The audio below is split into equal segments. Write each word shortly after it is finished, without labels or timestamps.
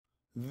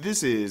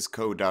This is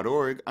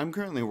Code.org. I'm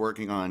currently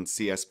working on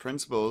CS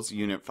Principles,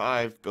 Unit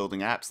 5, Building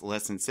Apps,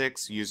 Lesson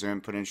 6, User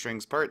Input and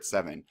Strings, Part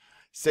 7,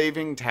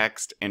 Saving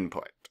Text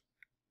Input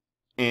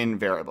in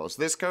Variables.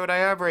 This code I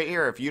have right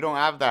here. If you don't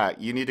have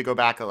that, you need to go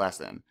back a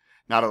lesson.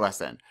 Not a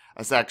lesson,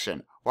 a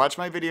section. Watch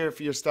my video if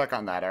you're stuck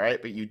on that, all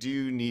right? But you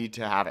do need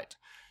to have it.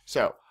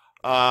 So,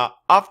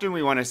 often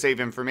we want to save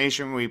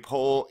information we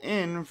pull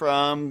in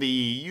from the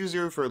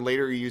user for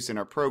later use in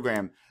our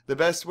program. The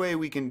best way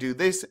we can do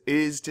this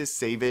is to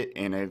save it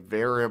in a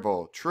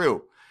variable.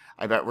 True.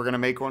 I bet we're going to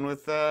make one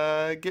with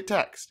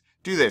getText.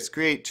 Do this.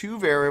 Create two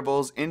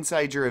variables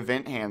inside your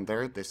event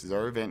handler. This is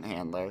our event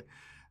handler.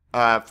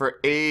 For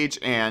age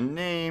and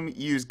name,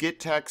 use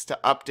getText to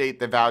update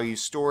the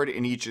values stored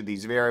in each of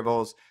these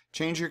variables.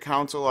 Change your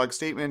console log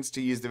statements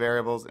to use the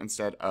variables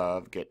instead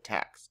of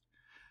getText.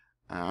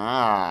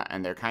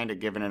 And they're kind of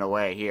giving it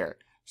away here.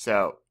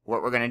 So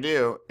what we're going to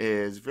do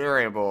is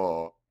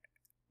variable,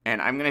 and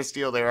I'm going to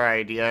steal their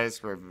ideas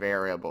for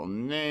variable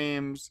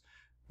names.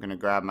 I'm going to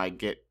grab my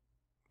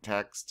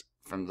getText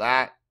from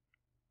that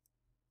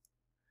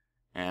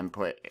and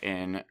put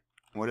in,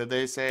 what did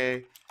they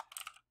say?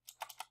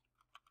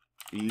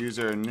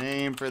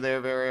 Username for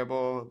their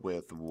variable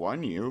with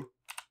one U.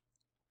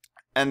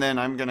 And then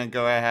I'm going to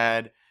go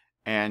ahead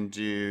and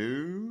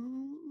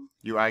do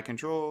UI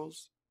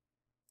controls,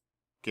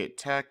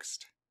 getText,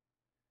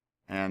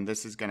 and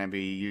this is going to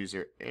be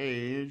user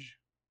age.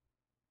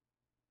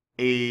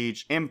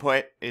 Age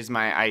input is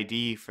my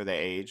ID for the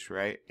age,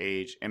 right?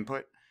 Age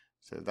input.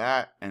 So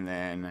that, and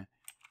then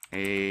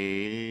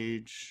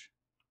age.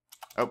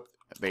 Oh,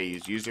 they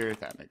use user.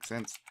 That makes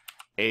sense.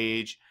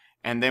 Age.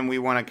 And then we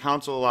want to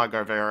console log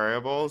our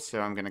variables. So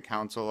I'm going to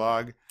console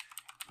log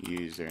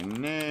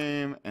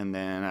username. And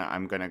then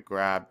I'm going to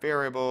grab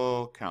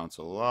variable,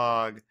 console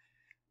log.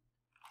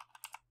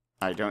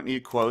 I don't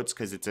need quotes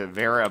because it's a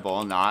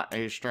variable, not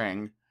a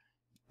string.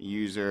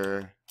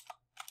 User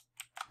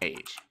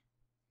age.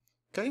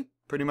 Okay,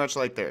 pretty much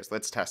like theirs.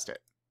 Let's test it.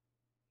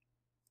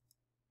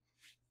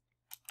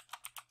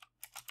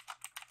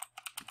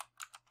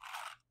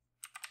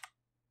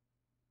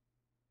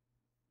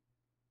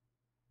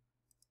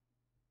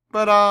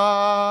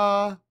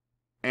 Ta-da!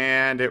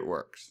 And it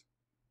works.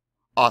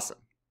 Awesome.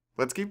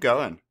 Let's keep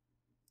going.